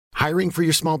Hiring for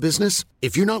your small business?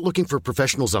 If you're not looking for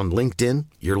professionals on LinkedIn,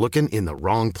 you're looking in the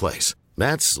wrong place.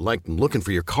 That's like looking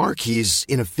for your car keys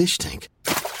in a fish tank.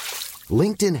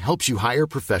 LinkedIn helps you hire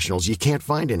professionals you can't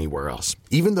find anywhere else,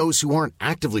 even those who aren't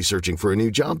actively searching for a new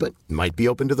job but might be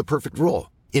open to the perfect role.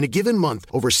 In a given month,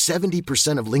 over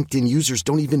 70% of LinkedIn users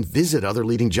don't even visit other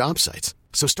leading job sites.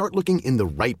 So start looking in the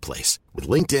right place. With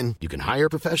LinkedIn, you can hire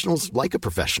professionals like a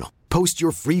professional. Post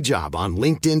your free job on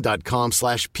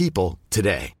linkedin.com/people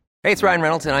today. Hey, it's Ryan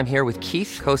Reynolds, and I'm here with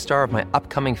Keith, co-star of my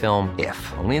upcoming film, If,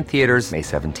 only in theaters May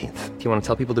 17th. Do you want to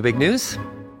tell people the big news?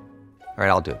 All right,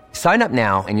 I'll do it. Sign up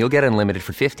now and you'll get unlimited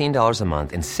for $15 a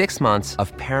month and 6 months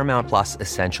of Paramount Plus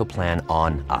Essential Plan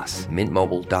on us.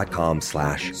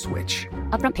 MintMobile.com/switch.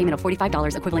 Upfront payment of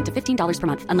 $45 equivalent to $15 per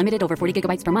month. Unlimited over 40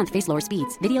 gigabytes per month. Face lower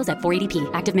speeds. Videos at 480p.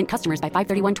 Active Mint customers by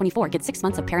 531.24 get 6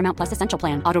 months of Paramount Plus Essential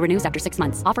Plan. Auto renews after 6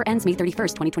 months. Offer ends May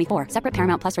 31st, 2024. Separate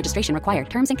Paramount Plus registration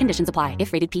required. Terms and conditions apply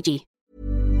if rated PG.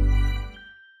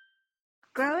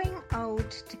 Growing old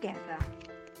together.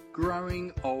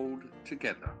 Growing old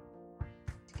together.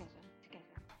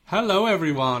 Hello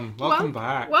everyone, welcome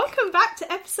back. Welcome back to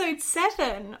episode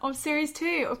 7 of series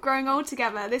 2 of Growing Old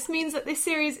Together. This means that this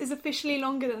series is officially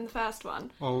longer than the first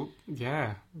one. Well,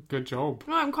 yeah, good job.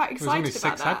 No, I'm quite excited about that. It was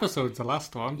only 6 episodes, the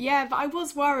last one. Yeah, but I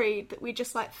was worried that we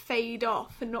just fade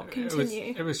off and not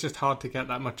continue. It was just hard to get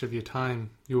that much of your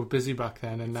time. You were busy back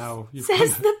then and now you've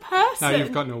the person. Now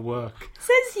you've got no work.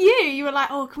 Says you. You were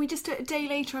like, oh, can we just do it a day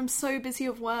later? I'm so busy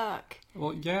with work.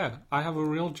 Well, yeah, I have a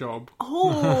real job.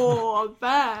 Oh,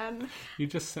 Ben. You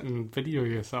just sit and video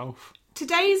yourself.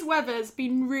 Today's weather's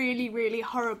been really, really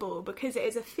horrible because it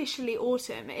is officially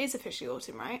autumn. It is officially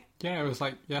autumn, right? Yeah, it was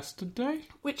like yesterday.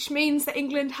 Which means that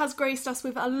England has graced us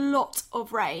with a lot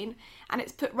of rain and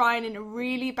it's put Ryan in a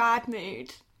really bad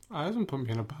mood. It hasn't put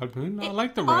me in a bad mood. I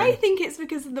like the rain. I think it's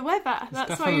because of the weather.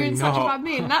 That's why you're in such a bad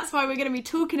mood. And that's why we're going to be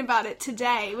talking about it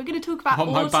today. We're going to talk about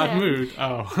autumn. My bad mood?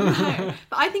 Oh. No,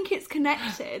 but I think it's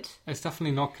connected. It's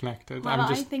definitely not connected. Well, I'm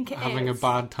just I think it having is. a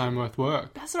bad time with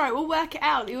work. That's all right. We'll work it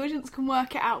out. The audience can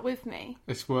work it out with me.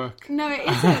 It's work. No, it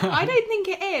isn't. I don't think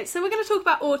it is. So we're going to talk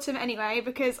about autumn anyway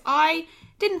because I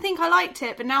didn't think I liked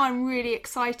it, but now I'm really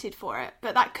excited for it.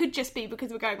 But that could just be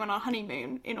because we're going on our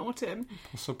honeymoon in autumn.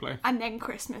 Possibly. And then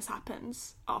Christmas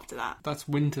happens after that. That's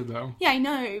winter, though. Yeah, I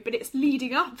know, but it's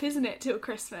leading up, isn't it, till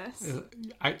Christmas?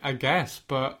 I guess,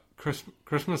 but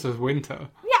Christmas is winter.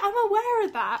 Yeah, I'm aware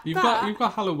of that. You've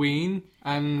got Halloween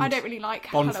and I don't really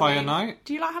like Bonfire Halloween. Night.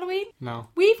 Do you like Halloween? No.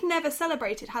 We've never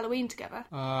celebrated Halloween together.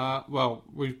 Well,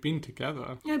 we've been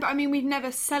together. No, but I mean we've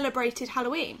never celebrated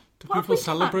Halloween. Do people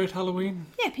celebrate Halloween?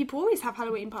 Yeah, people always have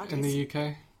Halloween parties. In the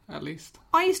UK, at least.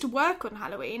 I used to work on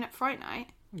Halloween at Fright Night.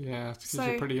 Yeah, it's because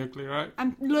you're pretty ugly, right?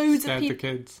 And loads Scared of people, the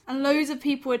kids. And loads of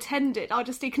people attended. I'll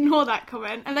just ignore that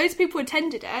comment. And loads of people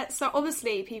attended it. So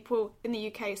obviously, people in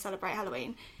the UK celebrate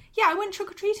Halloween. Yeah, I went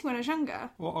trick or treating when I was younger.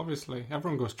 Well, obviously,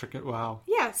 everyone goes trick or wow.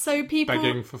 Yeah, so people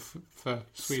begging for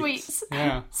sweets.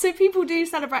 Yeah. So people do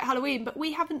celebrate Halloween, but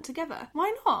we haven't together.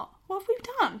 Why not? What have we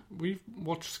done? We've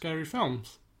watched scary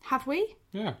films. Have we?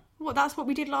 Yeah. What? That's what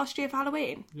we did last year for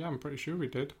Halloween. Yeah, I'm pretty sure we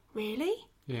did. Really?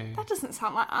 Yeah. That doesn't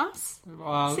sound like us.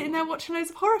 Well, sitting there watching loads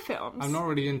of horror films. I'm not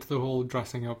really into the whole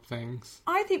dressing up things.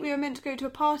 I think we were meant to go to a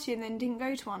party and then didn't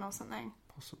go to one or something.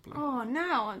 Possibly. Oh,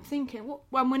 now I'm thinking,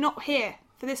 when we're not here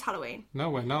for this Halloween. No,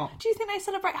 we're not. Do you think they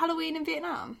celebrate Halloween in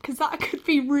Vietnam? Because that could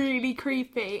be really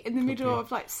creepy in the middle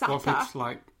of like Sapa. What if it's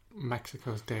like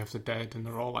Mexico's Day of the Dead and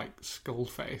they're all like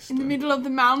skull-faced? In the middle of the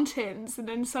mountains and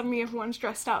then suddenly everyone's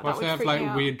dressed up. What if they have like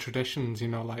out. weird traditions, you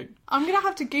know, like... I'm going to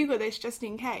have to Google this just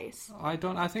in case. I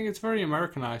think it's a very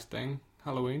Americanized thing.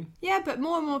 Halloween. Yeah, but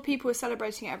more and more people are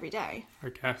celebrating it every day. I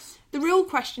guess. The real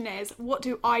question is, what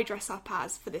do I dress up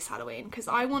as for this Halloween? Because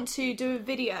I want to do a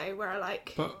video where I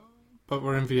like... But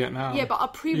we're in Vietnam. Yeah, but I'll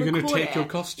pre-record it. You're going to take your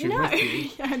costume with you?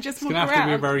 Yeah, just walk around. It's going to have to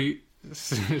be a very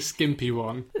skimpy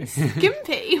one.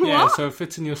 Skimpy? What? Yeah, so it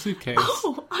fits in your suitcase.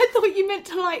 Oh, I thought you meant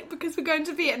to like, because we're going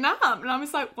to Vietnam. And I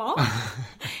was like, what?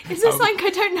 Is this like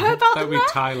I don't know about That'd be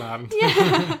Thailand.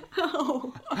 Yeah.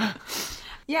 Oh.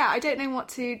 Yeah, I don't know what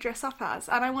to dress up as.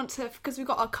 And I want to, because we've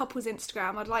got our couples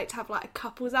Instagram, I'd like to have like a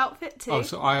couples outfit too. Oh,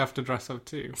 so I have to dress up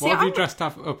too. What have you dressed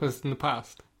up as in the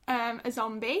past? A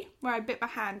zombie, where I bit my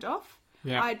hand off.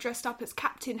 Yeah. I dressed up as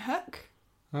Captain Hook.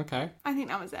 Okay. I think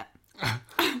that was it.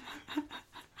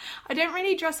 I don't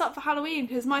really dress up for Halloween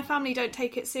because my family don't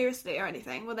take it seriously or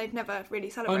anything. Well, they've never really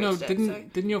celebrated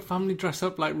it. Didn't your family dress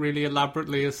up like really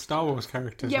elaborately as Star Wars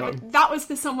characters? Yeah, but that was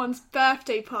for someone's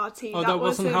birthday party. Oh, that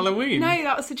wasn't Halloween? No,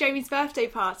 that was for Jamie's birthday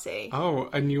party. Oh,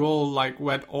 and you all like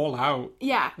went all out?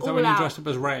 Yeah, Is that when you dressed up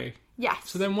as Rey? Yes.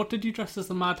 So then what did you dress as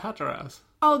the Mad Hatter as?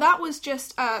 Oh, that was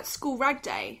just school rag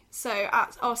day. So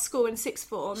at our school in sixth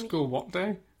form, School what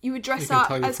day? you would dress You can up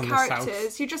tell you're as from the characters.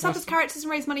 south. You'd dress up as characters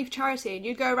and raise money for charity, and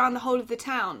you'd go around the whole of the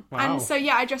town. Wow. And so,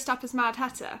 yeah, I dressed up as Mad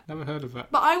Hatter. Never heard of it.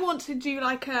 But I want to do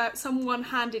like some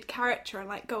one-handed character and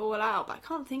like go all out, but I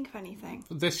can't think of anything.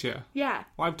 This year? Yeah.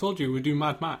 Well, I've told you we do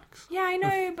Mad Max. Yeah, I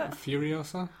know, but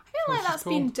Furiosa? I feel like that's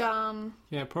been done.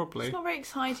 Yeah, probably. It's not very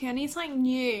exciting. I need something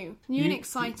new and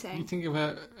exciting. You think of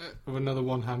another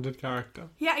one-handed character?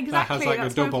 Yeah, exactly. That has like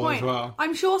that's a double my point. as well.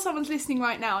 I'm sure someone's listening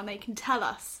right now and they can tell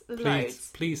us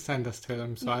loads. Please send us to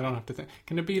them so I don't have to think.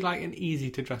 Can it be like an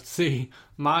easy to dress? See,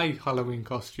 my Halloween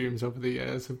costumes over the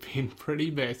years have been pretty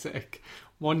basic.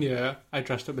 One year I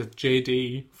dressed up as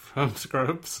JD from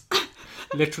Scrubs.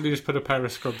 Literally just put a pair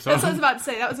of scrubs on. That's what I was about to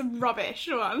say. That was a rubbish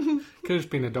one. Could have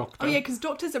been a doctor. Oh yeah, because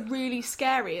doctors are really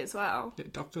scary as well. Yeah,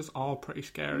 doctors are pretty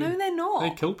scary. No, they're not.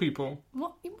 They kill people.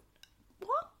 What?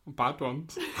 Bad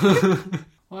ones.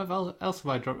 What else have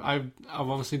I dropped? I've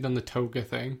obviously done the toga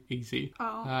thing. Easy.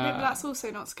 Oh, no, but that's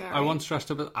also not scary. I once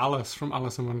dressed up as Alice from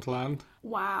Alice in Wonderland.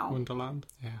 Wow. Wonderland.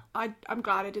 Yeah. I'm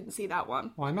glad I didn't see that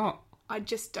one. Why not? I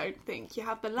just don't think you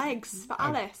have the legs for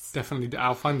Alice. Definitely.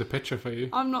 I'll find the picture for you.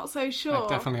 I'm not so sure. I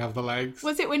definitely have the legs.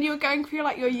 Was it when you were going through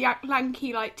like your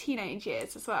lanky like teenage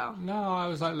years as well? No, I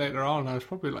was like later on. I was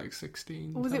probably like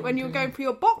 16. Or was it when you were going through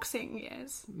your boxing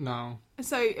years? No.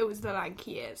 So it was the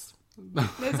lanky years.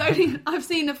 I've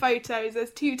seen the photos.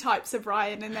 There's 2 types of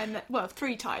Ryan, and then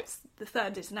 3 types. The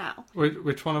third is now.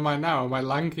 Which one am I now? Am I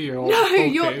lanky or No,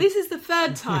 bulky? this is the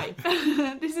third type.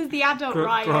 This is the adult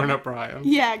Ryan. Grown up Ryan.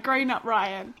 Yeah, grown up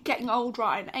Ryan. Getting old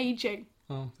Ryan, aging.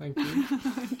 Oh, thank you.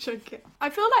 I'm joking. I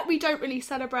feel like we don't really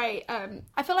celebrate.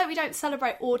 I feel like we don't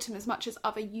celebrate autumn as much as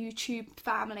other YouTube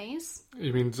families.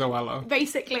 You mean Zoella?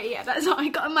 Basically, yeah, that's what I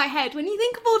got in my head. When you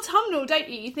think of autumnal, don't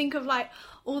you? You think of like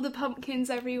all the pumpkins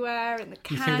everywhere and the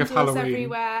candles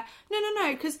everywhere.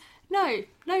 No, because no.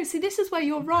 See, this is where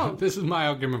you're wrong. This is my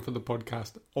argument for the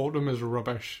podcast. Autumn is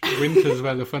rubbish. Winter's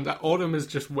where the fun. Autumn is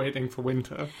just waiting for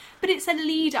winter. But it's a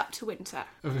lead up to winter.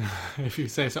 If you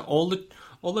say so, all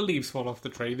the leaves fall off the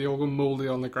tree. They all go mouldy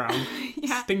on the ground.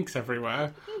 Yeah. Stinks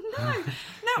everywhere. No.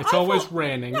 It's always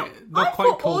raining. No, They're I quite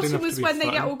thought cold autumn enough was to be when they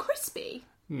fun. get all crispy.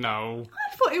 No.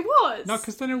 I thought it was. No,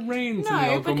 because then it rains and they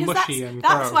all No, go because mushy and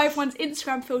that's gross. why everyone's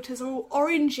Instagram filters are all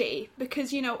orangey,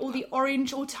 because, you know, all the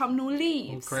orange autumnal Oh,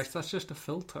 leaves. Grace, that's just a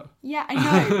filter. Yeah, I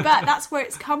know, but that's where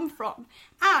it's come from.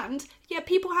 And, yeah,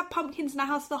 people have pumpkins in their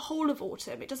house the whole of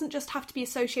autumn. It doesn't just have to be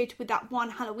associated with that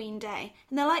one Halloween day.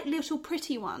 And they're like little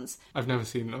pretty ones. I've never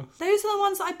seen those. Those are the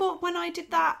ones that I bought when I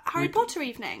did that Harry Potter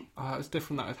evening. It's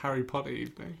different that with Harry Potter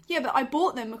evening. Yeah, but I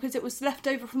bought them because it was left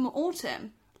over from the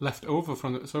autumn. Left over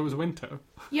from it, so it was winter.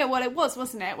 Yeah, well, it was,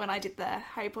 wasn't it, when I did the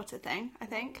Harry Potter thing, I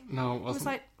think? No, it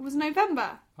wasn't. It was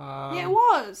November. Yeah, it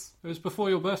was. It was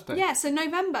before your birthday. Yeah, so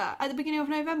November, at the beginning of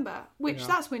November, which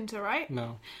that's winter, right?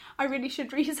 No. I really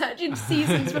should research into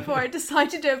seasons before I decide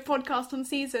to do a podcast on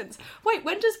seasons. Wait,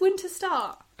 when does winter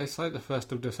start? It's like the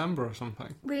 1st of December or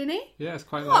something. Really? Yeah, it's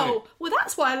quite late. Oh, well,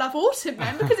 that's why I love autumn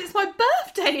then, because it's my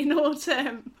birthday in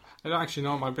autumn. I don't actually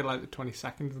know. It might be like the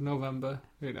 22nd of November.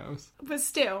 Who knows? But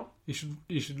still. You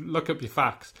should look up your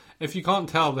facts. If you can't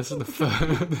tell, this is the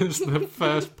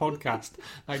first podcast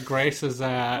that Grace has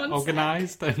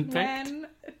organised and picked. When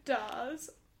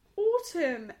does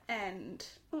autumn end?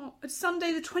 Oh, it's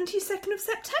Sunday the 22nd of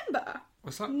September.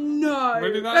 What's that? No.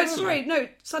 Really that No, early? sorry, no.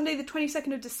 Sunday the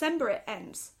 22nd of December it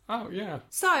ends. Oh, yeah.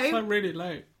 So... It's like really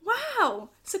late. Wow.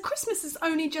 So Christmas is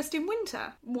only just in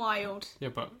winter. Wild. Yeah,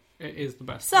 but it is the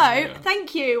best. So, time of year.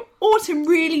 thank you. Autumn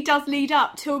really does lead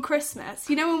up till Christmas.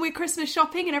 You know, when we're Christmas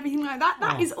shopping and everything like that?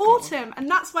 That is autumn. And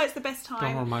that's why it's the best time.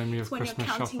 Don't remind me of It's when Christmas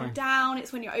you're counting shopping. down.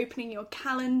 It's when you're opening your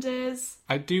calendars.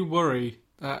 I do worry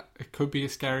that it could be a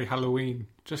scary Halloween.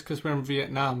 Just because we're in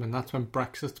Vietnam and that's when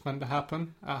Brexit's meant to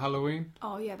happen at Halloween.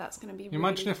 Oh, yeah, that's going to be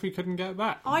Imagine if we couldn't get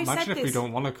back. I Imagine said if we this-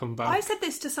 don't want to come back. I said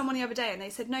this to someone the other day and they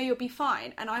said, no, you'll be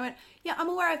fine. And I went, yeah, I'm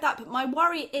aware of that, but my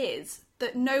worry is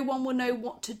that no one will know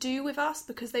what to do with us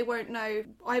because they won't know.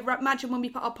 I imagine when we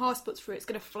put our passports through, it's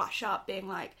going to flash up being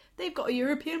like, they've got a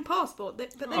European passport, but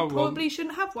they probably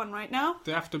shouldn't have one right now.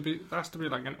 There has to be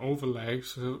like an overlay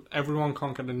so everyone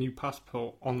can't get a new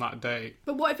passport on that day.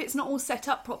 But what if it's not all set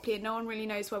up properly and no one really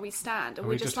knows where we stand and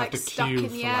we we're just just have like to stuck queue in the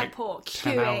for, like, airport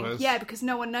 10 queuing? hours. Yeah, because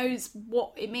no one knows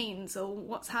what it means or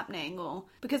what's happening, or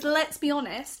because let's be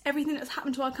honest, everything that's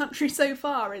happened to our country so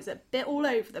far is a bit all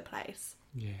over the place.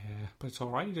 Yeah, but it's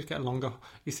alright, you just get longer.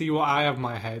 You see, what I have in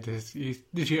my head is,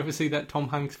 did you ever see that Tom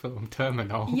Hanks film,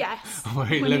 Terminal? Yes. Where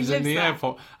he when lives in the there.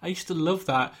 airport. I used to love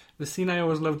that. The scene I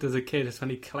always loved as a kid is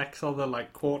when he collects all the,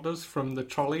 like, quarters from the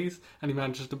trolleys and he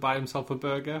manages to buy himself a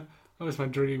burger. That was my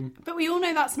dream. But we all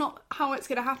know that's not how it's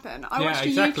going to happen. I watched a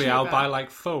exactly. YouTuber. I'll buy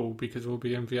like pho because we'll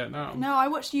be in Vietnam. No, I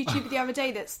watched a YouTuber the other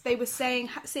day that they were seeing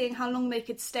how long they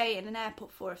could stay in an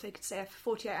airport for, if they could stay there for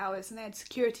 48 hours, and they had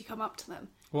security come up to them.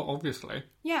 Well, obviously.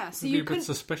 Yeah, so It'd you be a couldn't. bit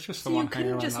suspicious. So you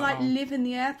couldn't just like long. live in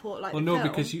the airport like. Well, the no, film.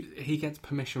 because he gets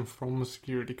permission from the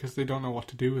security because they don't know what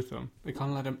to do with them. They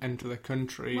can't let him enter the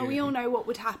country. Well, we all know what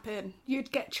would happen.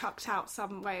 You'd get chucked out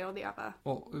some way or the other.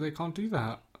 Well, they can't do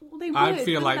that. Well, they would.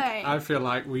 I feel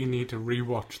like we need to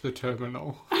rewatch The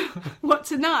Terminal. What,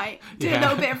 tonight? Do a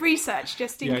little bit of research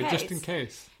just in case. Yeah, just in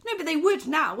case. No, but they would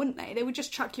now, wouldn't they? They would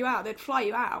just chuck you out. They'd fly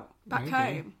you out back Maybe.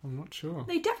 home. I'm not sure.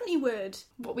 They definitely would.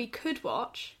 What we could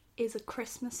watch is a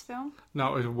Christmas film.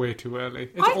 No, it was way too early.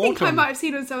 It's I think I autumn. might have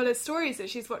seen on some of those stories that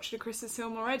she's watched a Christmas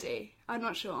film already. I'm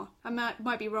not sure. I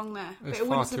might be wrong there, but It's it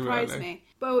wouldn't far too surprise early. me.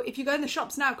 Well, if you go in the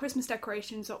shops now, Christmas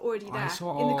decorations are already I there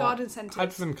saw in the all garden centres.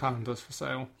 Advent calendars for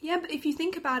sale. Yeah, but if you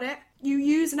think about it, you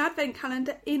use an advent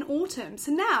calendar in autumn.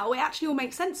 So now it actually all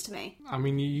makes sense to me. I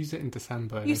mean, you use it in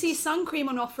December. You see sun cream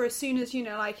on offer as soon as,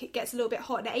 like, it gets a little bit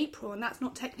hot in April, and that's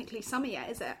not technically summer yet,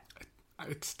 is it?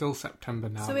 It's still September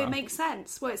now. So though. it makes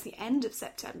sense. Well, it's the end of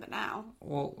September now.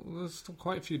 Well, there's still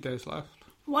quite a few days left.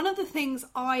 One of the things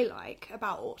I like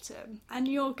about autumn, and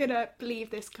you're going to believe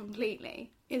this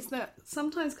completely, is that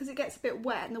sometimes because it gets a bit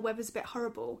wet and the weather's a bit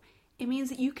horrible, it means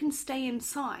that you can stay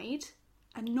inside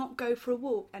and not go for a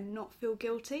walk and not feel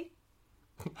guilty.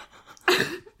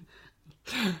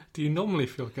 Do you normally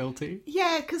feel guilty?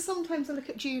 Yeah, because sometimes I look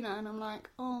at Juno and I'm like,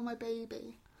 oh, my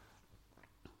baby.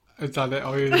 Is that it?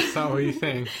 Or is that what you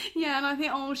think? Yeah, and I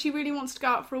think, oh, she really wants to go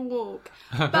out for a walk.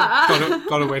 But...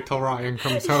 gotta wait till Ryan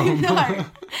comes home. No.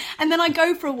 And then I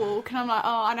go for a walk and I'm like,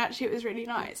 oh, and actually it was really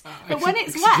nice. But when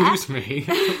it's wet... Excuse me.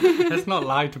 Let's not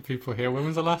lie to people here. When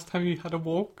was the last time you had a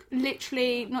walk?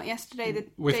 Literally, not yesterday.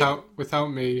 Without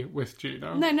me, with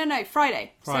Juno? No,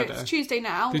 Friday. Friday. So it's Tuesday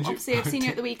now. Did you- Obviously, I've seen you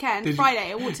at the weekend. Did you-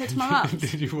 Friday, I walked her to my mum's.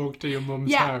 Did you walk to your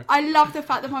mum's Yeah, house? I love the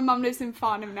fact that my mum lives in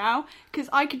Farnham now, because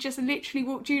I could just literally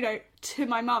walk Juno to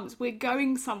my mum's. We're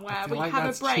going somewhere. I feel We like have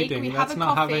that's a break. cheating. We That's have a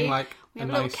not coffee. having like we have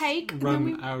a a little nice cake. And run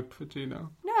then we... out for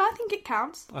Juno. No, I think it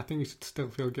counts. I think you should still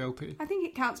feel guilty. I think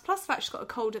it counts. Plus the fact she's got a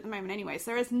cold at the moment anyway,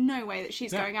 so there is no way that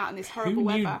she's going out in this horrible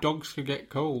Who knew weather. dogs could get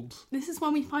colds? This is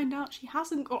when we find out she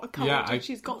hasn't got a cold and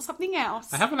she's got something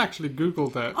else. I haven't actually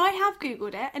Googled it. I have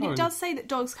Googled it, and Oh. it does say that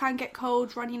dogs can get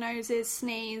cold, runny noses,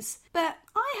 sneeze. But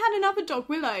I had another dog,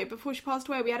 Willow, before she passed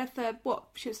away. We had her for,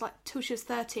 she was like, till she was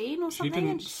 13 or She something.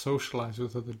 didn't socialise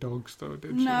with other dogs though,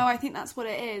 did she? No, I think that's what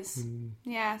it is.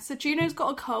 Yeah, so Juno's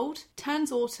got a cold,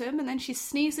 turns autumn, and then she's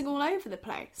sneezing all over the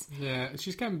place. Yeah,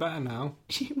 she's getting better now.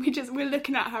 We're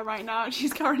looking at her right now, and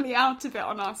she's currently out of it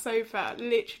on our sofa,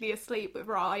 literally asleep with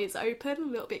her eyes open, a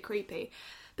little bit creepy.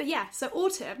 But yeah, so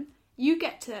autumn, you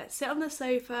get to sit on the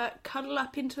sofa, cuddle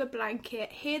up into a blanket,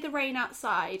 hear the rain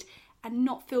outside, and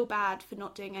not feel bad for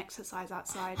not doing exercise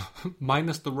outside.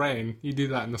 Minus the rain, you do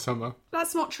that in the summer.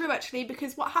 That's not true, actually,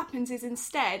 because what happens is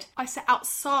instead I sit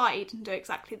outside and do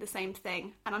exactly the same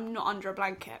thing, and I'm not under a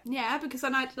blanket. Yeah, because I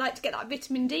like to get that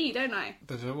vitamin D, don't I?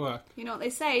 Does it work? You know what they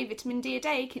say, vitamin D a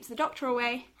day keeps the doctor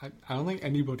away. I don't think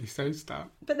anybody says that.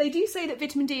 But they do say that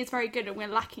vitamin D is very good and we're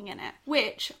lacking in it,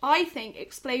 which I think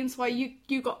explains why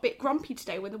you got a bit grumpy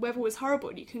today when the weather was horrible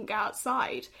and you couldn't go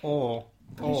outside.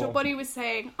 Because your body was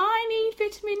saying, I need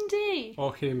vitamin D.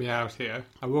 Or hear me out here.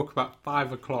 I woke up at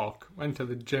 5 o'clock, went to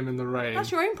the gym in the rain.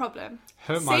 That's your own problem.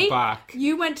 Hurt my back.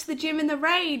 You went to the gym in the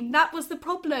rain. That was the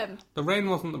problem. The rain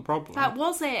wasn't the problem. That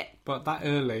was it. But that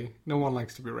early, no one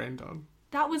likes to be rained on.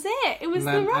 That was it. It was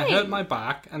And then the rain. I hurt my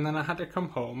back, and then I had to come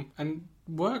home and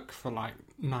work for like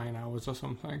 9 hours or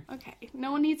something. Okay,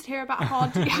 no one needs to hear about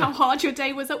how hard your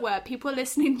day was at work. People are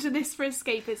listening to this for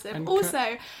escapism. And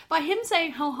also, by him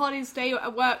saying how hard his day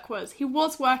at work was, he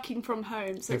was working from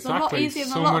home, so it's a lot easier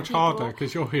than so a lot much of people. harder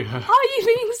because you're here. Are you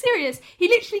being serious? He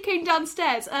literally came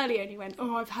downstairs earlier and he went,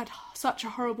 oh, I've had such a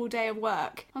horrible day of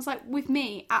work. I was like, with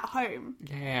me at home.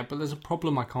 Yeah, but there's a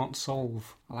problem I can't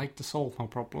solve. I like to solve my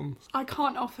problems. I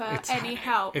can't offer any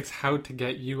help. It's how to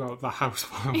get you out of the house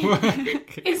while I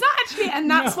work. Is that actually?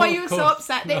 And that's No, why you were of so course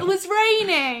upset that not. it was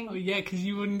raining. Oh yeah, because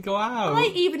you wouldn't go out. I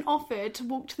even offered to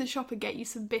walk to the shop and get you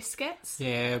some biscuits.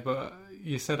 Yeah, but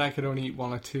you said I could only eat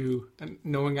one or two, and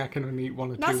knowing I can only eat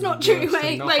one or two. That's is not true. worse than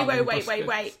Wait. not having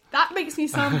biscuits. That makes me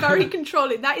sound very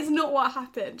controlling. That is not what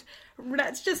happened.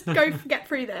 Let's just get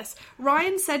through this.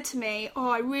 Ryan said to me, oh,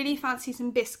 I really fancy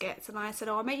some biscuits. And I said,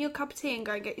 oh, I'll make you a cup of tea and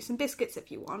go and get you some biscuits if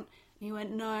you want. And he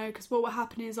went, no, because what will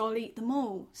happen is I'll eat them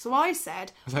all. So I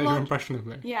said... Is that your impression of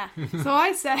me? Yeah. So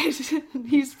I said,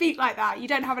 you speak like that. You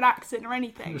don't have an accent or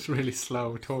anything. It's really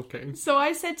slow talking. So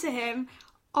I said to him,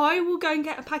 I will go and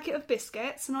get a packet of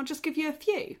biscuits and I'll just give you a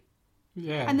few.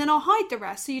 Yeah. And then I'll hide the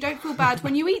rest so you don't feel bad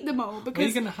when you eat them all. Because Where are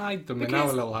you going to hide them in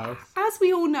our little house? As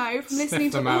we all know from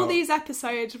listening to them all out. these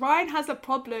episodes, Ryan has a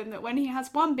problem that when he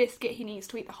has one biscuit, he needs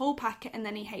to eat the whole packet and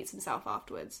then he hates himself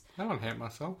afterwards. I don't hate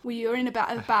myself. Well, you're in a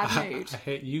bad mood. I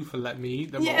hate you for letting me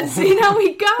eat them all. Yeah, see, now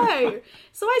we go.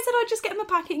 So I said I'd just get him a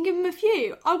packet and give him a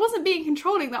few. I wasn't being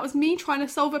controlling. That was me trying to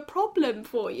solve a problem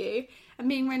for you and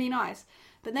being really nice.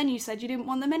 But then you said you didn't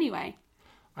want them anyway.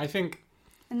 I think...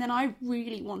 And then I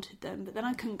really wanted them, but then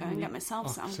I couldn't go and get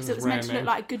myself some because it it was was meant to look raining.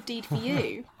 like a good deed for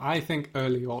you. I think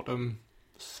early autumn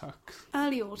sucks.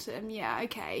 Early autumn, yeah,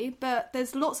 okay. But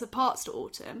there's lots of parts to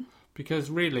autumn. Because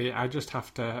really, I just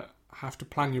have to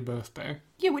plan your birthday,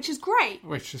 Yeah, which is great.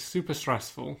 which is super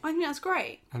stressful. I think that's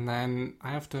great. And then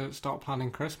I have to start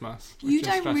planning Christmas. You which is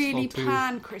don't stressful really too.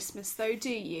 plan Christmas though, do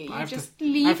you? You I have just to- I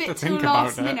leave have to it till think about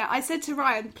last it. minute. I said to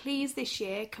Ryan, please this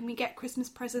year, can we get Christmas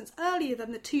presents earlier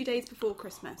than the 2 days before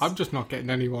Christmas? I'm just not getting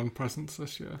anyone presents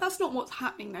this year. That's not what's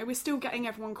happening though. We're still getting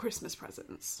everyone Christmas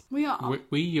presents. We are.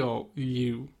 We or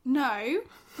you? No,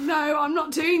 I'm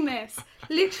not doing this.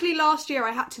 Literally last year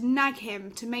I had to nag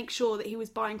him to make sure that he was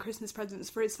buying Christmas presents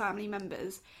for his family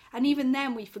members. And even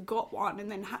then we forgot one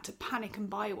and then had to panic and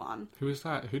buy one. Who is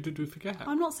that? Who did we forget?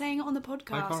 I'm not saying it on the I podcast,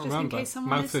 can't just remember. in case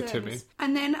someone Mouth it listens. to me.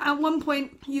 And then at one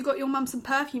point you got your mum some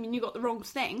perfume and you got the wrong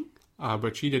thing.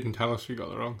 But she didn't tell us we got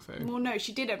the wrong thing. Well, no,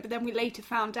 she didn't. But then we later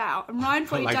found out, and Ryan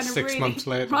thought Like he'd done 6 months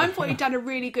later. Ryan thought he'd done a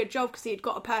really good job because he had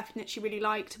got a perfume that she really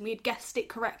liked, and we had guessed it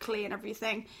correctly and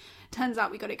everything. Turns out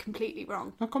we got it completely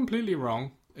wrong. Not completely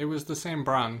wrong. It was the same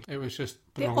brand. It was just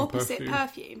the wrong opposite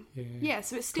perfume. Yeah,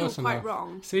 so it's still Close quite enough.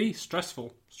 wrong. See,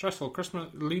 stressful. Christmas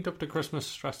lead up to Christmas,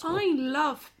 stressful. I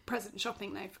love present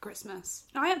shopping though for Christmas.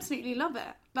 I absolutely love it.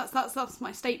 That's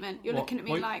my statement. You're looking at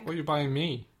me like, what are you buying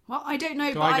me? well, I don't know.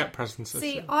 Do but I get presents this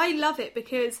See, year? I love it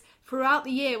because throughout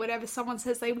the year, whenever someone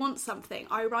says they want something,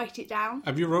 I write it down.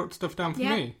 Have you wrote stuff down for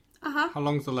Yeah. me? Uh-huh. How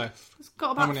long's the list? It's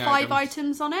got How about many 5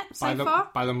 items on it so far.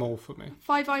 Buy them all for me.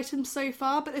 5 items so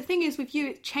far, but the thing is with you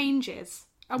it changes.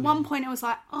 At one point I was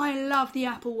like, I love the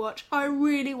Apple Watch. I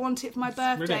really want it for my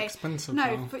birthday. really expensive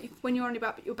No, now. when you're on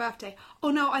about your birthday.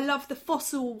 Oh no, I love the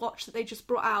Fossil watch that they just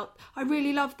brought out. I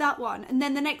really love that one. And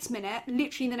then the next minute,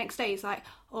 literally the next day, it's like,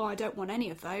 oh, I don't want any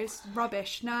of those.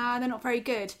 Rubbish. Nah, they're not very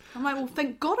good. I'm like, well,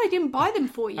 thank God I didn't buy them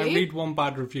for you. I read one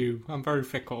bad review. I'm very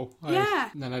fickle. Yeah.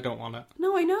 Then I don't want it.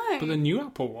 No, I know. But the new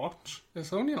Apple Watch,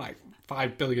 it's only like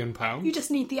 £5 billion. You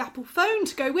just need the Apple phone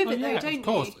to go with it, yeah, though, don't of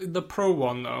course. you? The Pro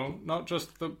one, though, not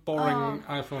just the boring iPhone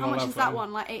 11. How much is that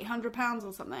one? Like £800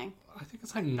 or something? I think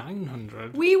it's like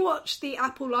 900. We watched the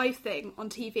Apple Live thing on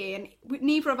TV, and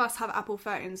neither of us have Apple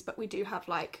phones, but we do have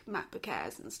like MacBook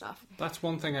Airs and stuff. That's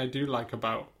one thing I do like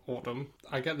about autumn.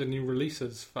 I get the new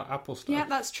releases for Apple stuff. Yeah,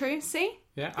 that's true. See?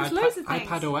 Yeah, There's loads of things.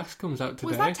 iPad OS comes out today.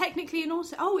 Was that technically an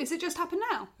autumn? Oh, is it just happened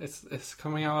now? It's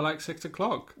coming out at like 6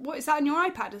 o'clock. What, is that on your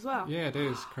iPad as well? Yeah, it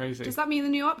is crazy. Does that mean the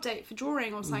new update for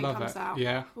drawing or something Love comes it. out?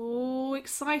 Yeah. Oh,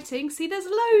 exciting. See, there's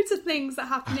loads of things that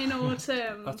happen in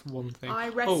autumn. That's one thing. I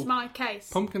rest my case.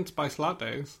 Pumpkin spice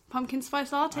lattes. Pumpkin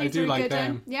spice lattes I do are a like good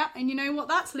them. one. Yeah, and you know what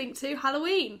that's linked to?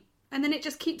 Halloween. And then it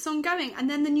just keeps on going. And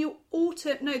then the new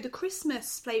the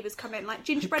Christmas flavours come in, like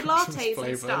gingerbread Christmas lattes flavours.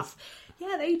 and stuff.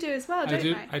 Yeah, they do as well, don't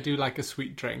they? I do like a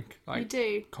sweet drink. Like You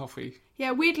do? coffee. Yeah,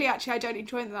 weirdly, actually, I don't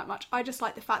enjoy them that much. I just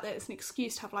like the fact that it's an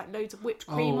excuse to have like loads of whipped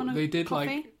cream on a they did coffee.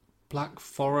 like Black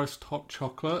Forest hot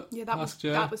chocolate Yeah, last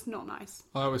year. that was not nice.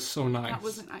 Oh, that was so nice. That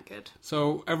wasn't that good.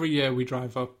 So every year we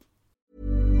drive up.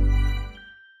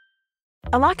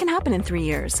 A lot can happen in 3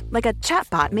 years, like a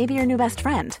chatbot may be your new best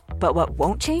friend. But what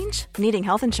won't change? Needing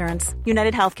health insurance.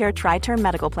 United Healthcare Tri-Term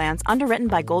Medical Plans, underwritten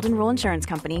by Golden Rule Insurance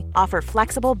Company, offer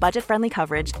flexible, budget-friendly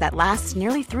coverage that lasts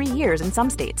nearly 3 years in some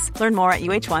states. Learn more at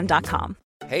uh1.com.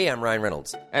 Hey, I'm Ryan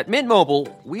Reynolds. At Mint Mobile,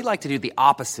 we like to do the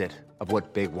opposite of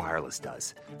what Big Wireless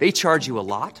does. They charge you a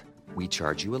lot, we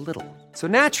charge you a little. So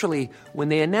naturally, when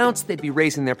they announced they'd be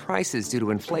raising their prices due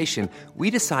to inflation, we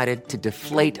decided to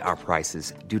deflate our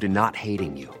prices due to not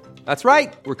hating you. That's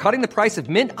right. We're cutting the price of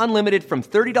Mint Unlimited from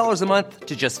 $30 a month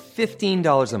to just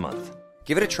 $15 a month.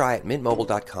 Give it a try at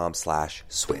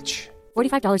mintmobile.com/switch.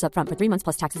 $45 up front for 3 months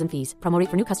plus taxes and fees. Promo rate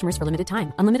for new customers for limited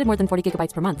time. Unlimited more than 40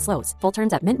 gigabytes per month slows. Full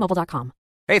terms at mintmobile.com.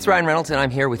 Hey, it's Ryan Reynolds, and I'm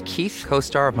here with Keith,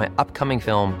 co-star of my upcoming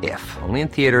film, If, only in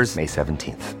theaters May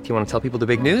 17th. Do you want to tell people the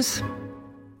big news?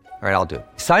 All right, I'll do it.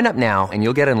 Sign up now and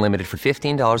you'll get unlimited for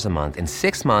 $15 a month and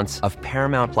 6 months of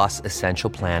Paramount Plus Essential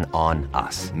Plan on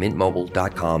us.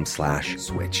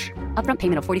 Mintmobile.com/switch. Upfront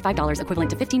payment of $45 equivalent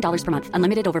to $15 per month.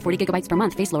 Unlimited over 40 gigabytes per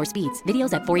month. Face lower speeds.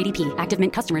 Videos at 480p. Active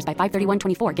Mint customers by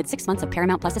 531.24 get 6 months of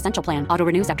Paramount Plus Essential Plan. Auto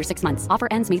renews after 6 months. Offer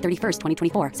ends May 31st,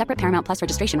 2024. Separate Paramount Plus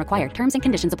registration required. Terms and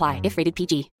conditions apply if rated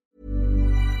PG.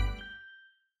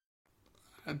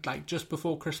 Like just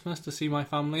before Christmas to see my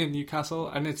family in Newcastle,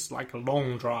 and it's like a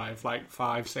long drive, like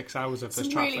 5-6 hours of this It's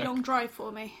a traffic. really long drive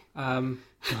for me.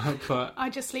 But I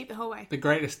just sleep the whole way. the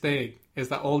greatest thing is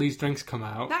that all these drinks come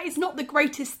out. That is not the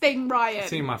greatest thing, Ryan.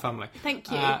 Seeing my family.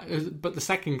 Thank you. But the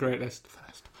second greatest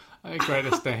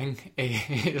thing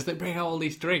is they bring out all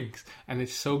these drinks, and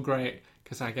it's so great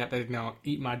because I get to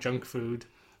eat my junk food.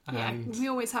 And we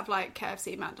always have like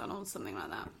KFC, McDonald's, something like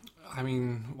that. I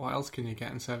mean, what else can you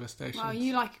get in service stations? Well,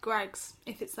 you like a Greggs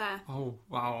if it's there. Oh,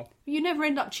 wow. You never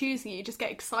end up choosing it, you just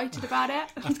get excited about it.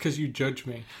 That's because you judge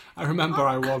me. I remember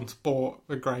I once bought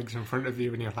a Greggs in front of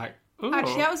you and you're like, oh.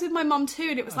 Actually, that was with my mum too,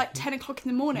 and it was like 10 o'clock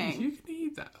in the morning. You can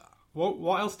eat that.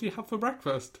 What else do you have for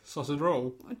breakfast? Sausage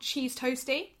roll? A cheese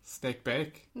toasty? Steak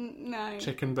bake? No.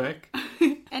 Chicken bake?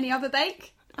 Any other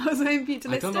bake? I was hoping for you to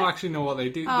list I don't it. actually know what they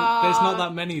do. There's not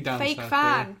that many down Fake south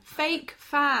fan. here. Fake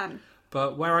fan.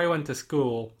 But where I went to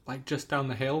school, like just down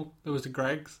the hill, there was a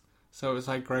Greggs. So it was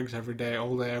like Greggs every day,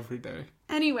 all day, every day.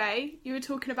 Anyway, you were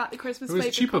talking about the Christmas It was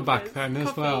flavoured cheaper back coffees- then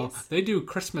as well. coffees. They do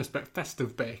Christmas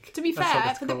festive bake. To be That's what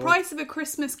fair, it's for the called. price of a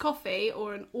Christmas coffee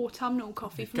or an autumnal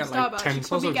coffee from get, like, Starbucks, 10 you probably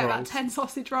sausage get about rolls. 10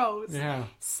 sausage rolls. Yeah.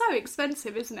 So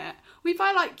expensive, isn't it? We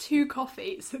buy like 2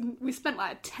 coffees and we spent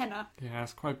like a tenner. Yeah,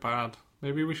 it's quite bad.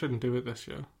 Maybe we shouldn't do it this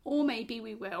year. Or maybe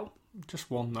we will.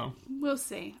 Just one though. We'll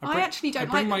see. I actually don't I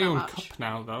bring like my them own that much. cup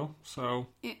now though, so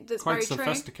That's quite very true.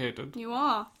 sophisticated. You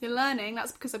are. You're learning.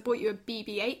 That's because I bought you a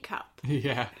BB-8 cup.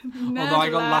 Yeah. Nerd Although I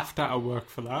got alert. laughed at work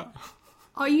for that.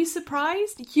 Are you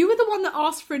surprised? You were the one that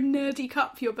asked for a nerdy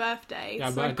cup for your birthday, Yeah,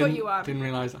 so but I I got you one. didn't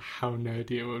realise how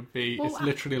nerdy it would be. Well, It's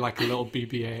literally like a little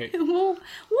BB-8. Well,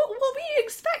 what were you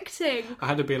expecting? I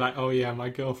had to be like, oh yeah, my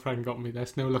girlfriend got me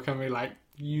this. No, look at me like,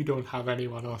 you don't have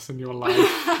anyone else in your life.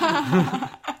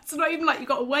 It's not even like you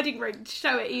got a wedding ring to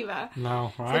show it either.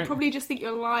 No, So right? they probably just think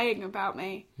you're lying about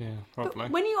me. Yeah, probably.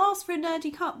 But when you asked for a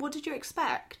nerdy cup, what did you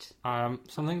expect?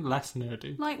 Something less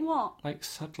nerdy. Like what? Like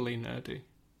subtly nerdy.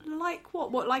 Like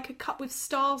what? What, like a cup with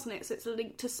stars in it so it's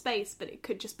linked to space, but it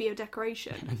could just be a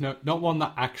decoration? No, not one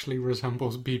that actually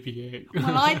resembles BB-8.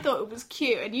 Well, I thought it was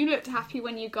cute, and you looked happy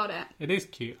when you got it. It is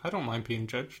cute. I don't mind being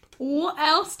judged. What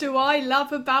else do I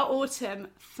love about autumn?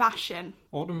 Fashion.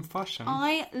 Autumn fashion?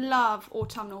 I love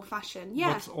autumnal fashion.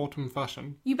 Yeah. What's autumn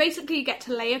fashion? You basically get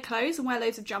to layer clothes and wear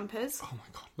loads of jumpers. Oh my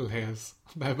god, layers.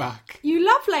 They're back. You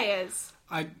love layers.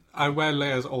 I wear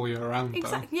layers all year round,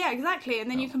 though. Yeah, exactly. And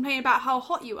then you complain about how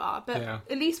hot you are. But Yeah.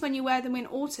 at least when you wear them in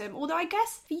autumn, although I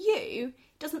guess for you,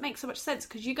 it doesn't make so much sense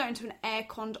because you go into an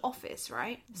air-conned office,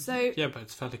 right? So Yeah, but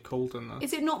it's fairly cold in there.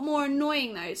 is it not more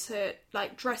annoying, though, to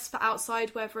like dress for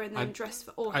outside weather and then dress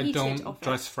for I heated don't office?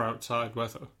 dress for outside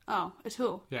weather. Oh, at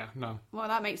all? Yeah, no. Well,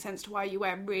 that makes sense to why you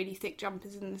wear really thick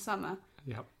jumpers in the summer.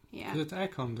 Yep. Yeah. 'Cause it's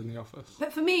airconned in the office.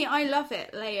 But for me, I love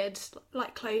it layered,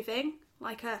 like clothing.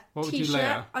 Like a What would you t-shirt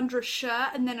layer? under a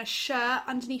shirt, and then a shirt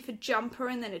underneath a jumper,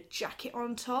 and then a jacket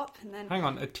on top, and then... Hang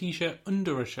on, a t-shirt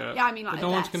under a shirt? Yeah, I mean like But a no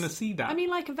one's vest. going to see that. I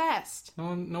mean like a vest. No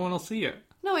one will see it.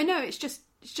 No, I know, it's just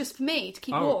for me to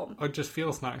keep warm. Oh, it just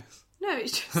feels nice. No,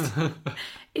 it's just...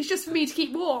 it's just for me to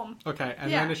keep warm. Okay, and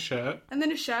Yeah. then a shirt. And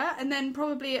then a shirt, and then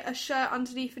probably a shirt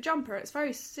underneath a jumper. It's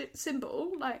very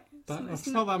simple, like... That's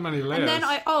not that many layers. And then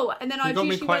I You got me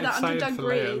usually wear quite that under excited for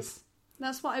dungarees. layers.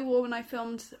 That's what I wore when I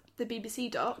filmed the BBC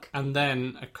doc. And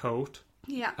then a coat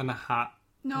Yeah. and a hat.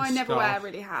 No, and I never scarf. wear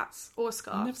really hats or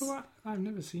scarves. I've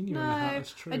never seen you No, in a hat,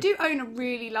 that's true. I do own a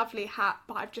really lovely hat,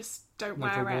 but I just don't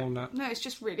Never wear worn it. it. No, it's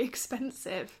just really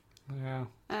expensive. Yeah,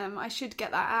 I should get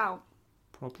that out.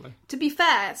 probably. To be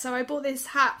fair, so I bought this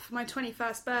hat for my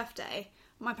 21st birthday.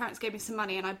 My parents gave me some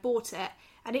money and I bought it.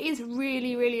 And it is a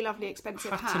really, really lovely,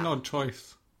 expensive Hat's hat. an odd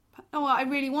choice. Oh, well, I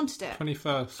really wanted it.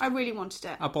 21st. I really wanted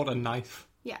it. I bought a knife.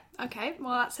 Yeah, okay.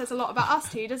 Well, that says a lot about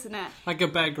us two, doesn't it? Like a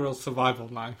Bear Grylls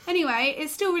survival knife. Anyway,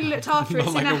 it's still really looked after. Not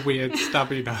It's like in a weird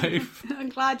stabby knife. I'm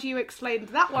glad you explained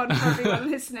that one for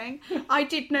everyone listening. I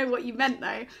did know what you meant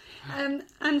though.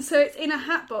 And so it's in a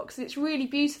hat box and it's really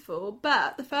beautiful.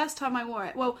 But the first time I wore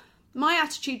it, well, my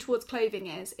attitude towards clothing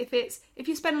is if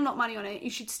you spend a lot of money on it, you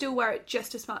should still wear it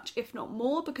just as much, if not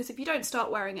more, because if you don't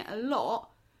start wearing it a lot,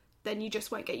 then you just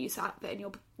won't get used to it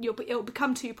and it'll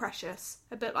become too precious.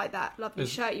 A bit like that lovely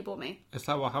shirt you bought me. Is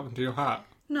that what happened to your hat?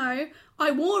 No,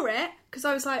 I wore it because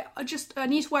I was like, I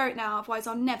need to wear it now, otherwise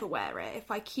I'll never wear it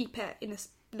if I keep it in this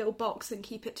little box and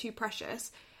keep it too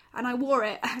precious. And I wore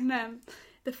it, and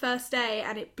the first day,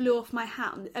 and it blew off my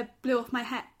head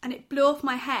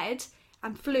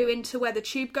and flew into where the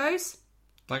tube goes.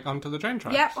 Like onto the train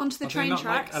tracks? Yep, onto the Are they train not,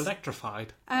 tracks. Like,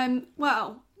 electrified?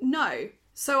 Well, no.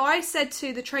 So I said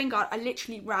to the train guard, I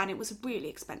literally ran. It was a really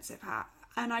expensive hat.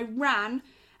 And I ran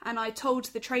and I told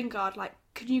the train guard, like,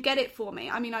 can you get it for me?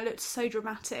 I mean, I looked so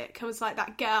dramatic. I was like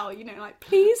that girl, you know, like,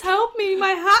 please help me.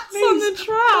 My hat's on the track.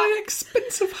 My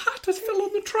expensive hat has fell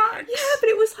on the tracks. Yeah, but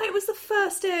it was the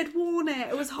first day I'd worn it.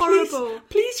 It was horrible.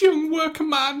 Please, young worker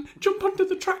man, jump onto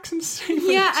the tracks and save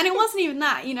Yeah, it. and it wasn't even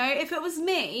that, you know. If it was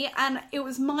me and it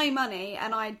was my money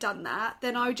and I'd done that,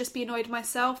 then I would just be annoyed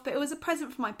myself. But it was a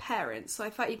present from my parents, so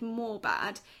I felt even more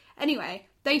bad. Anyway,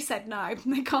 they said no,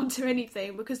 they can't do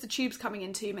anything because the tube's coming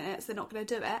in 2 minutes. They're not going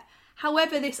to do it.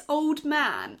 However, this old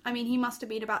man, I mean, he must have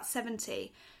been about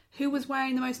 70, who was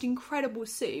wearing the most incredible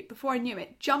suit, before I knew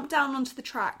it, jumped down onto the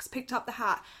tracks, picked up the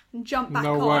hat, and jumped back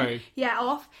on. No way. Yeah,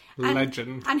 off.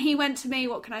 Legend. And he went to me,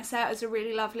 what can I say? It was a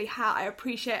really lovely hat. I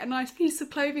appreciate a nice piece of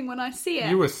clothing when I see it.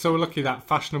 You were so lucky that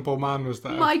fashionable man was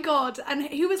there. My God. And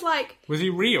he was like... Was he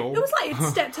real? It was like he'd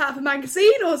stepped out of a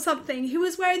magazine or something. He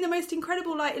was wearing the most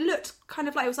incredible, like, it looked kind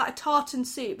of like, it was like a tartan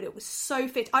suit, but it was so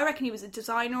fit. I reckon he was a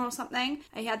designer or something.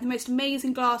 And he had the most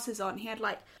amazing glasses on. He had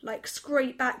like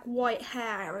straight back white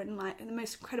hair and like the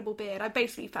most incredible beard. I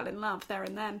basically fell in love there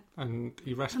and then. And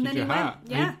he rescued then your he went, hat.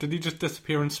 yeah. Did he just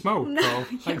disappear in smoke? No. Or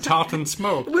like tartan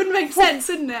smoke? It would make sense,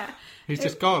 wouldn't it? He's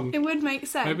just gone. It would make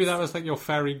sense. Maybe that was like your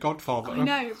fairy godfather. I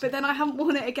know, but then I haven't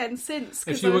worn it again since.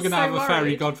 If you were going to have a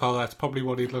fairy godfather, that's probably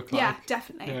what he'd look like. Yeah,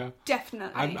 definitely. Yeah.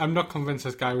 Definitely. I'm not convinced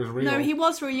this guy was real. No, he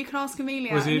was real. You can ask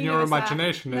Amelia. Was he in Amelia your was there.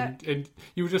 imagination? No. And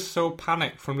you were just so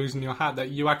panicked from losing your hat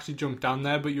that you actually jumped down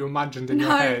there, but you imagined in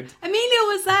your head. Amelia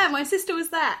was there. My sister was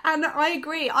there. And I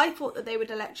agree. I thought that they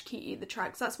would electrocute you, the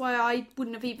tracks. That's why I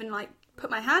wouldn't have even, like, put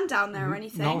my hand down there or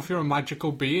anything. Not if you're a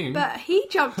magical being. But he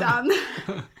jumped down.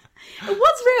 It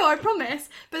was real, I promise.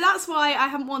 But that's why I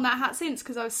haven't worn that hat since,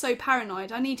 because I was so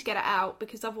paranoid. I need to get it out,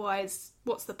 because otherwise,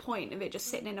 what's the point of it just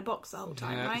sitting in a box the whole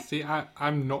time, right? See,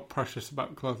 I'm not precious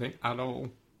about clothing at all.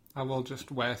 I will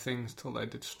just wear things till they're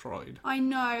destroyed. I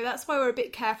know, that's why we're a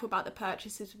bit careful about the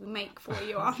purchases we make for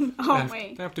you, aren't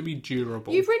we? They have to be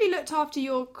durable. You've really looked after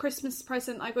your Christmas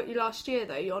present I got you last year,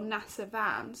 though, your NASA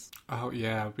vans. Oh,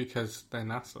 yeah, because they're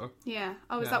NASA. Yeah.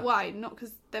 Oh, is Yeah. that why? Not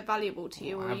because they're valuable to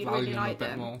you, or I you value really them a like bit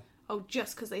them? more. Oh,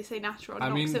 just because they say natural, I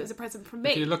not mean, because it was a present from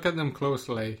If you me. look at them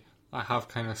closely, I have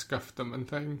kind of scuffed them and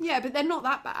things. Yeah, but they're not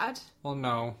that bad. Well,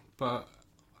 no, but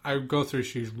I go through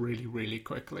shoes really, really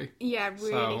quickly. Yeah,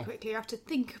 really So- quickly. You have to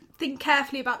think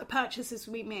carefully about the purchases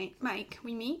we make.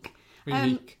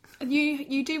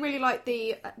 You do really like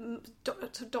the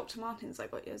Dr. Martens I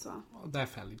got you as well. Well, they're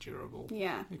fairly durable.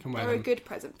 Yeah, You can wear they're a them. good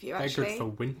present for you, actually. They're good for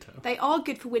winter. They are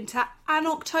good for winter and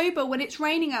October when it's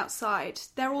raining outside.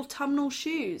 They're autumnal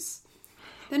shoes.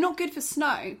 They're not good for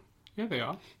snow. Yeah, they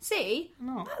are. See,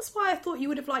 No. that's why I thought you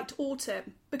would have liked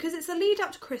autumn, because it's a lead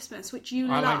up to Christmas, which you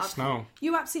I love. like snow.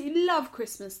 You absolutely love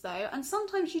Christmas, though, and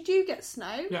sometimes you do get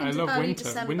snow. Yeah, I into love early winter.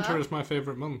 December. Winter is my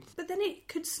favourite month. But then it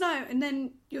could snow, and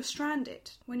then you're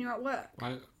stranded when you're at work.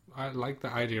 I like the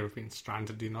idea of being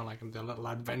stranded, you know, like the little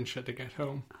adventure to get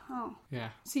home. Oh. Yeah.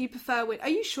 So you prefer winter? Are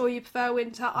you sure you prefer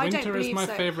winter? I don't Winter is believe my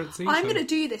so. favourite season. I'm going to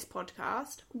do this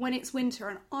podcast when it's winter,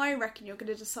 and I reckon you're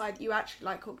going to decide that you actually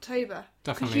like October.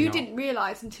 Definitely Because you not. didn't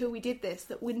realise until we did this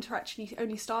that winter actually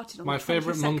only started on My the 22nd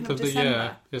favourite month of the December.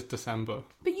 year is December.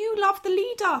 But you love the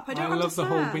lead up. I don't love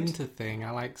understand. the whole winter thing.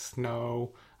 I like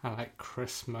snow. I like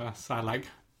Christmas. I like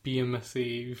Beermas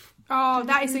Eve. Oh,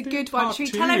 that is a good one. Part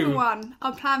Should we tell 2? everyone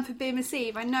our plan for Beermas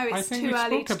Eve? I know I it's think too we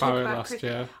early spoke to about talk it about last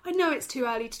Christmas. year. I know it's too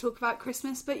early to talk about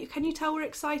Christmas, but can you tell we're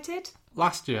excited?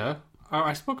 Last year,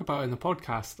 I spoke about it in the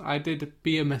podcast, I did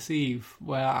Beermas Eve,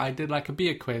 where I did like a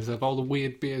beer quiz of all the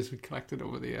weird beers we collected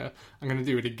over the year. I'm going to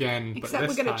do it again, Except but we're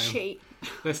this going time, to cheat.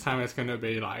 This time it's going to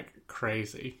be like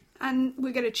crazy. And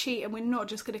we're going to cheat, and we're not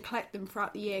just going to collect them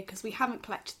throughout the year, because we haven't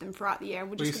collected them throughout the year.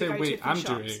 We're Well, you just say, going to go to wait, different I'm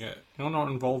shops. doing it. You're not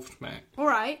involved, mate. All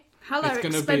right. Hello, It's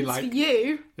gonna expense be like- for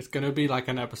you. It's going to be like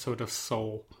an episode of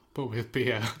Soul, but with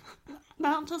beer.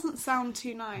 That doesn't sound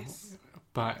too nice.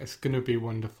 But it's going to be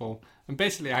wonderful. And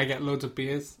basically, I get loads of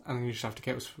beers, and then you just have to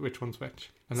guess which one's which.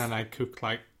 And then I cook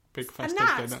like big And festive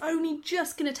that's dinner. only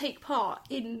just going to take part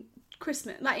in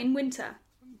Christmas, like in winter.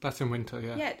 That's in winter,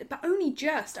 yeah. Yeah, but only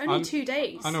 2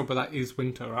 days. I know, but that is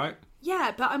winter, right?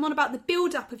 Yeah, but I'm on about the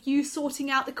build-up of you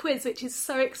sorting out the quiz, which is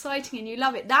so exciting and you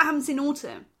love it. That happens in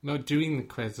autumn. No, doing the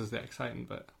quiz is the exciting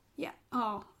bit. Yeah.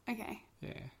 Oh, okay.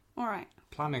 Yeah. All right.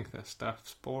 Planning this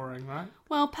stuff's boring, right?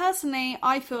 Well, personally,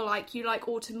 I feel like you like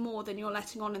autumn more than you're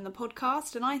letting on in the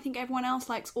podcast, and I think everyone else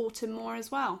likes autumn more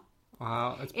as well.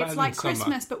 Wow, it's better It's than like summer.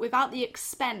 Christmas, but without the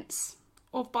expense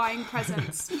of buying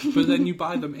presents. But then you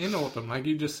buy them in autumn, like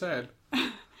you just said.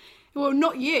 Well,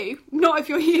 not you. Not if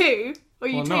you're you. Or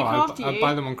you Well, take no, after I you.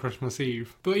 buy them on Christmas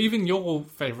Eve. But even your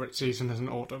favourite season isn't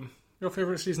autumn. Your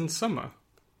favourite season's summer.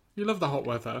 You love the hot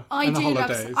weather and the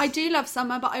holidays. I do love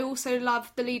summer, but I also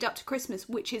love the lead up to Christmas,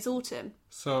 which is autumn.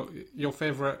 So your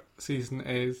favourite season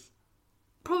is...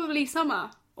 Probably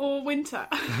summer or winter.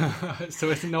 So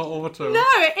it's not autumn? No,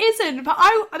 it isn't. But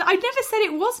I never said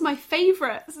it was my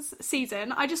favourite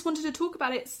season. I just wanted to talk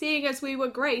about it, seeing as we were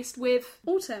graced with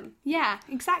autumn. Yeah,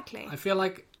 exactly. I feel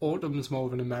like autumn's more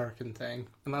of an American thing,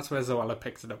 and that's where Zoella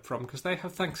picks it up from, because they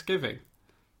have Thanksgiving,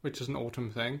 which is an autumn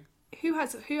thing. Who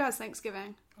has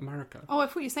Thanksgiving? America. Oh, I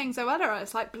thought you were saying Zoella.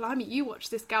 It's like, blimey, you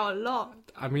watch this gal a lot.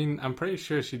 I mean, I'm pretty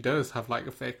sure she does have like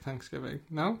a fake Thanksgiving.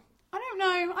 No? I don't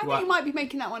know. I think you might be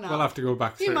making that one up. We'll have to go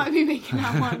back through. You might be making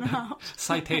that one up.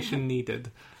 Citation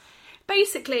needed.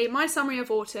 Basically, my summary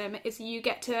of autumn is you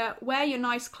get to wear your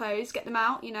nice clothes, get them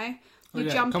out, you know, your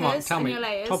jumpers Come on, tell and me. your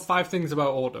layers. Top 5 things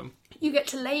about autumn. You get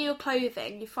to lay your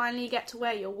clothing. You finally get to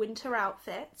wear your winter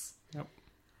outfits. Yep.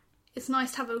 It's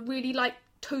nice to have a really, like,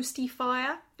 toasty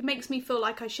fire. It makes me feel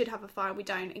like I should have a fire. We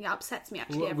don't. It upsets me,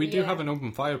 actually, every We do year. have an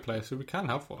open fireplace, so we can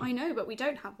have one. I know, but we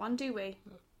don't have one, do we?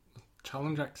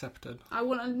 Challenge accepted. I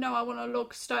want a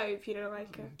log stove, you know,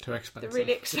 like Too expensive. the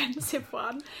really expensive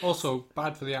one. Also,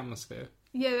 bad for the atmosphere.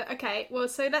 Yeah, okay. Well,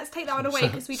 so let's take that one away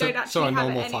because we don't actually so are have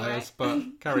normal it anyway. fires,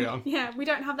 but carry on. Yeah, we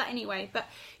don't have that anyway. But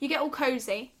you get all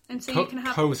cosy, and so you can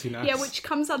have coziness. Yeah, which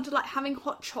comes under like having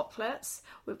hot chocolates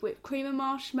with whipped cream and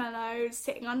marshmallows,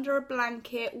 sitting under a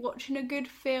blanket, watching a good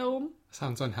film.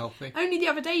 Sounds unhealthy. Only the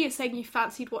other day you're saying you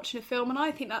fancied watching a film, and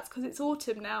I think that's because it's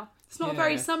autumn now. It's not a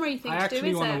very summery thing to do, is it? I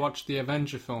actually want to watch the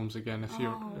Avenger films again.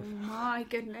 Oh my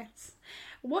goodness.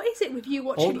 What is it with you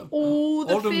watching all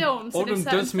the films? Autumn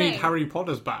does mean Harry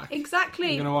Potter's back. Exactly.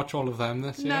 You're going to watch all of them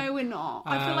this year? No, we're not.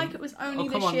 I feel like it was only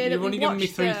this come on. year that You've we only given me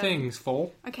watched 3 them. things.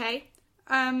 4. Okay.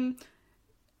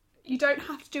 You don't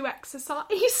have to do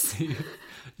exercise.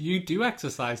 You do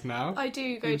exercise now. I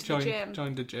do go to the gym.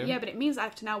 Joined the gym. Yeah, but it means I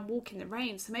have to now walk in the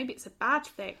rain, so maybe it's a bad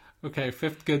thing. Okay,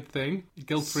 5th good thing.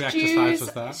 Guilt-free exercise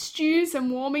was that. Stews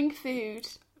and warming food.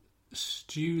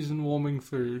 Stews and warming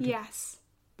food. Yes.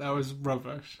 That was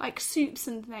rubbish. Like soups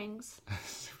and things.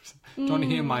 Do you want to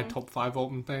hear my top 5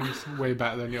 autumn things? Way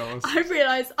better than yours. I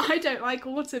realise I don't like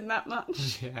autumn that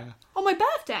much. Yeah. On my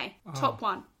birthday, top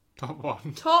 1. Top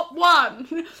 1. Top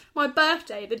 1! My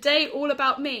birthday, the day all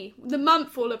about me. The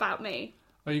month all about me.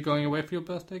 Are you going away for your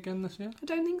birthday again this year? I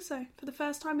don't think so. For the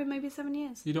first time in maybe 7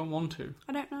 years. You don't want to?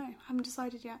 I don't know. I haven't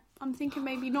decided yet. I'm thinking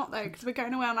maybe not though, because we're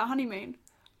going away on our honeymoon.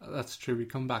 That's true. We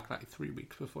come back like 3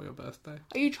 weeks before your birthday.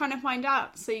 Are you trying to find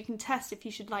out so you can test if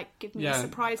you should like give me a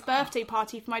surprise birthday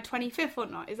party for my 25th or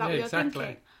not? Is that what you're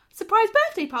thinking? Surprise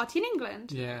birthday party in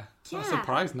England? Yeah. It's not a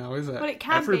surprise now, is it? Well, it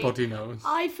can Everybody knows.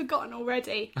 I've forgotten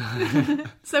already.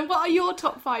 So what are your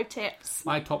top 5 tips?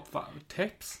 My top 5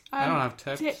 tips? I don't have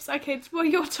tips. Tips. Okay, what are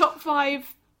your top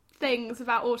 5 things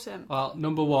about autumn? Well,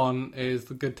 number 1 is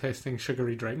the good tasting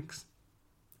sugary drinks.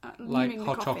 Like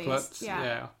hot chocolates.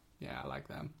 Yeah, I like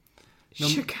them.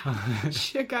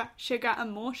 Sugar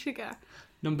and more sugar.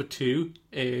 Number 2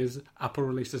 is Apple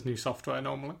releases new software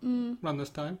normally around this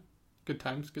time. Good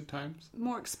times.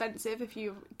 More expensive if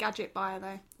you're a gadget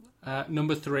buyer though.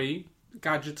 Number 3,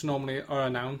 gadgets normally are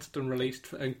announced and released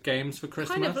for games for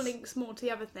Christmas. Kind of links more to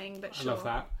the other thing, but sure. I love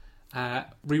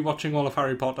that. Rewatching all of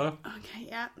Harry Potter. Okay,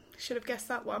 yeah. Should have guessed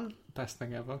that one. Best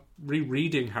thing ever.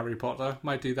 Rereading Harry Potter.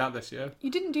 Might do that this year.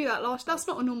 You didn't do that last. That's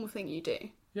not a normal thing you do.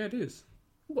 Yeah, it is.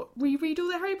 What, reread all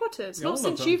the Harry Potters? Yeah, Not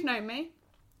since you've known me.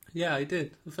 Yeah, I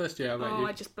did. The first year I met you.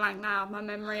 I just blanked now. My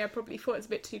memory, I probably thought it was a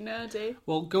bit too nerdy.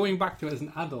 Well, going back to it as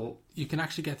an adult, you can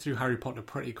actually get through Harry Potter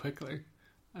pretty quickly.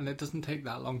 And it doesn't take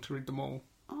that long to read them all.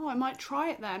 Oh, I might try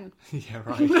it then. Yeah,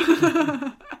 right.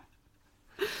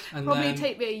 And probably then,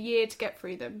 take me a year to get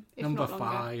through them, if number not longer.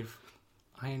 5,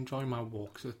 I enjoy my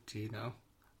walks with Gino.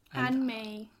 And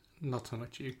me. Not so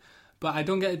much you. But I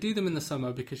don't get to do them in the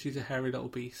summer because she's a hairy little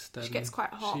beast. And she gets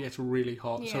quite hot. She gets really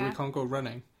hot, so we can't go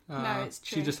running. No, it's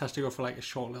true. She just has to go for like a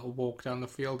short little walk down the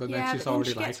field, and yeah, then she's but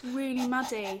already then she gets really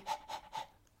muddy.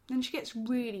 Then she gets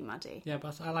really muddy. Yeah,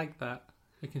 but I like that.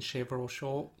 You can shave her all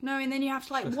short. No, and then you have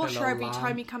to like wash her every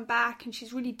time you come back, and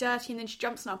she's really dirty, and then she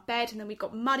jumps on our bed, and then we've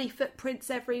got muddy footprints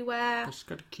everywhere. But she's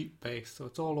got a cute base, so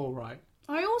it's all right.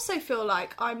 I also feel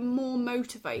like I'm more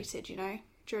motivated, you know,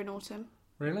 during autumn.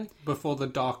 Really? Before the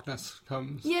darkness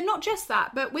comes? Yeah, not just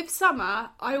that, but with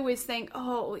summer, I always think,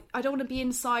 oh, I don't want to be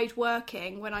inside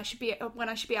working when I should be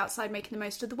outside making the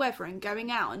most of the weather and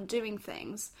going out and doing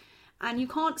things. and you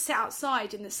can't sit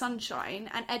outside in the sunshine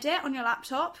and edit on your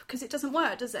laptop because it doesn't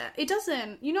work, does it? It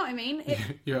doesn't. You know what I mean?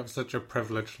 You have such a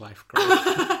privileged life,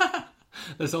 Grace.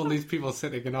 There's all these people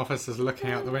sitting in offices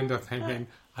looking out the window thinking,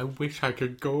 I wish I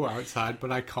could go outside,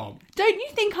 but I can't. Don't you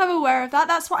think I'm aware of that?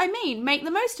 That's what I mean. Make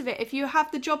the most of it if you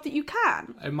have the job that you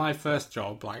can. In my first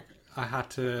job, like, I had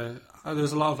to... There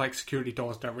was a lot of, like, security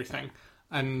doors and everything.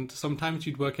 And sometimes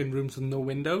you'd work in rooms with no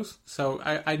windows. So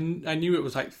I knew it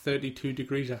was like 32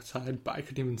 degrees outside, but I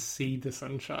couldn't even see the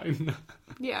sunshine.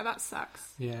 Yeah, that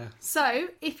sucks. Yeah. So,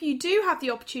 if you do have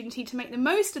the opportunity to make the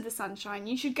most of the sunshine,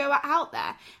 you should go out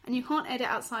there. And you can't edit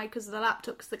outside because of the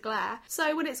laptop, because of the glare.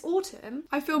 So, when it's autumn,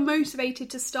 I feel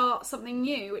motivated to start something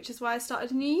new, which is why I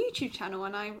started a new YouTube channel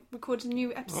and I recorded a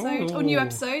new episode,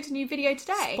 a new video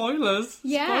today. Spoilers!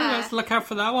 Yeah. Spoilers! Look out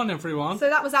for that one, everyone. So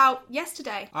that was out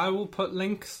yesterday. I will put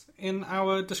links in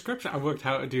our description. I worked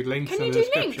out how to do links in the description.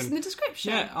 description. Can you do links in the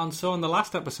description? Yeah, so on the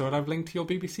last episode, I've linked to your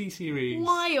BBC series.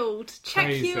 Wild. Check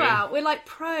Crazy. you out. We're like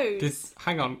pros.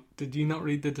 Hang on, did you not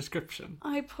read the description?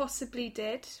 I possibly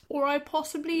did. Or I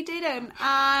possibly didn't.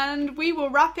 And we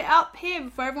will wrap it up here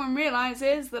before everyone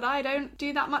realises that I don't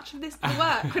do that much of this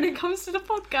work when it comes to the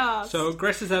podcast. So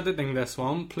Grace is editing this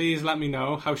one. Please let me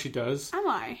know how she does. Am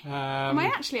I? Am I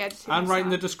actually editing And this write in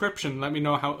one? the description. Let me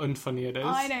know how unfunny it is.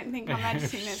 I don't think I'm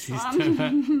editing this She's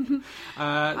one.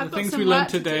 The things we learned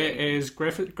today is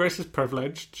Grace is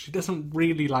privileged. She doesn't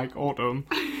really like autumn.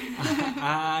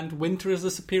 And winter is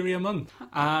the superior month.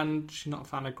 And she's not a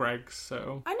fan of Greggs,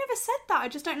 so... I never said that. I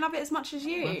just don't love it as much as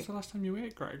you. When's the last time you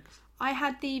ate Greggs? I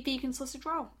had the vegan sausage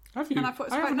roll. Have you? And I thought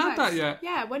it was I quite haven't nice. had that yet.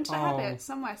 Yeah, when did I have it?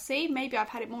 Somewhere. See, maybe I've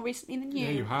had it more recently than you.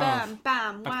 Yeah, you have. Bam,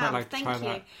 bam. I'd Wow, quite like to thank try you.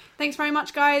 that. Thanks very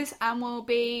much, guys, and we'll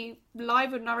be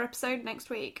live with another episode next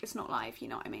week. It's not live, you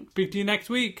know what I mean. Speak to you next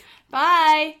week.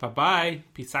 Bye. Bye-bye.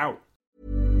 Peace out.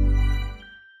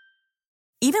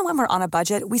 Even when we're on a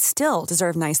budget, we still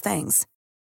deserve nice things.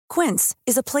 Quince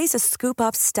is a place to scoop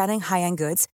up stunning high-end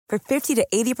goods for 50 to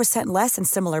 80% less than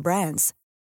similar brands.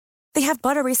 They have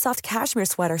buttery soft cashmere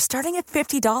sweaters starting at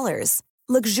 $50,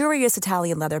 luxurious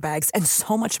Italian leather bags, and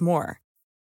so much more.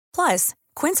 Plus,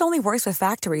 Quince only works with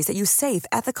factories that use safe,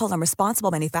 ethical, and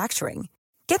responsible manufacturing.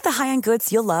 Get the high-end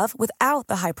goods you'll love without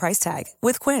the high price tag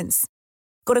with Quince.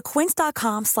 Go to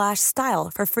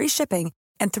quince.com/style for free shipping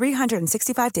and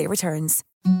 365-day returns.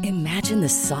 Imagine the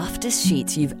softest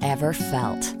sheets you've ever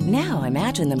felt. Now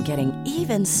imagine them getting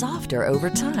even softer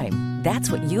over time.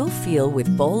 That's what you'll feel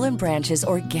with Boll & Branch's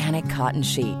organic cotton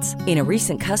sheets. In a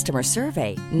recent customer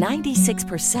survey,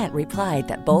 96% replied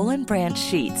that Boll & Branch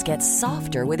sheets get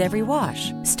softer with every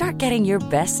wash. Start getting your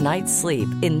best night's sleep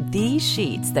in these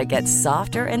sheets that get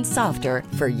softer and softer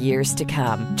for years to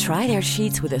come. Try their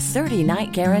sheets with a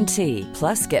 30-night guarantee.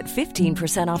 Plus, get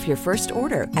 15% off your first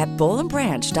order at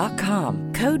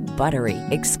bollandbranch.com. Code BUTTERY.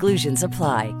 Exclusions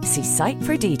apply. See site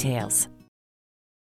for details.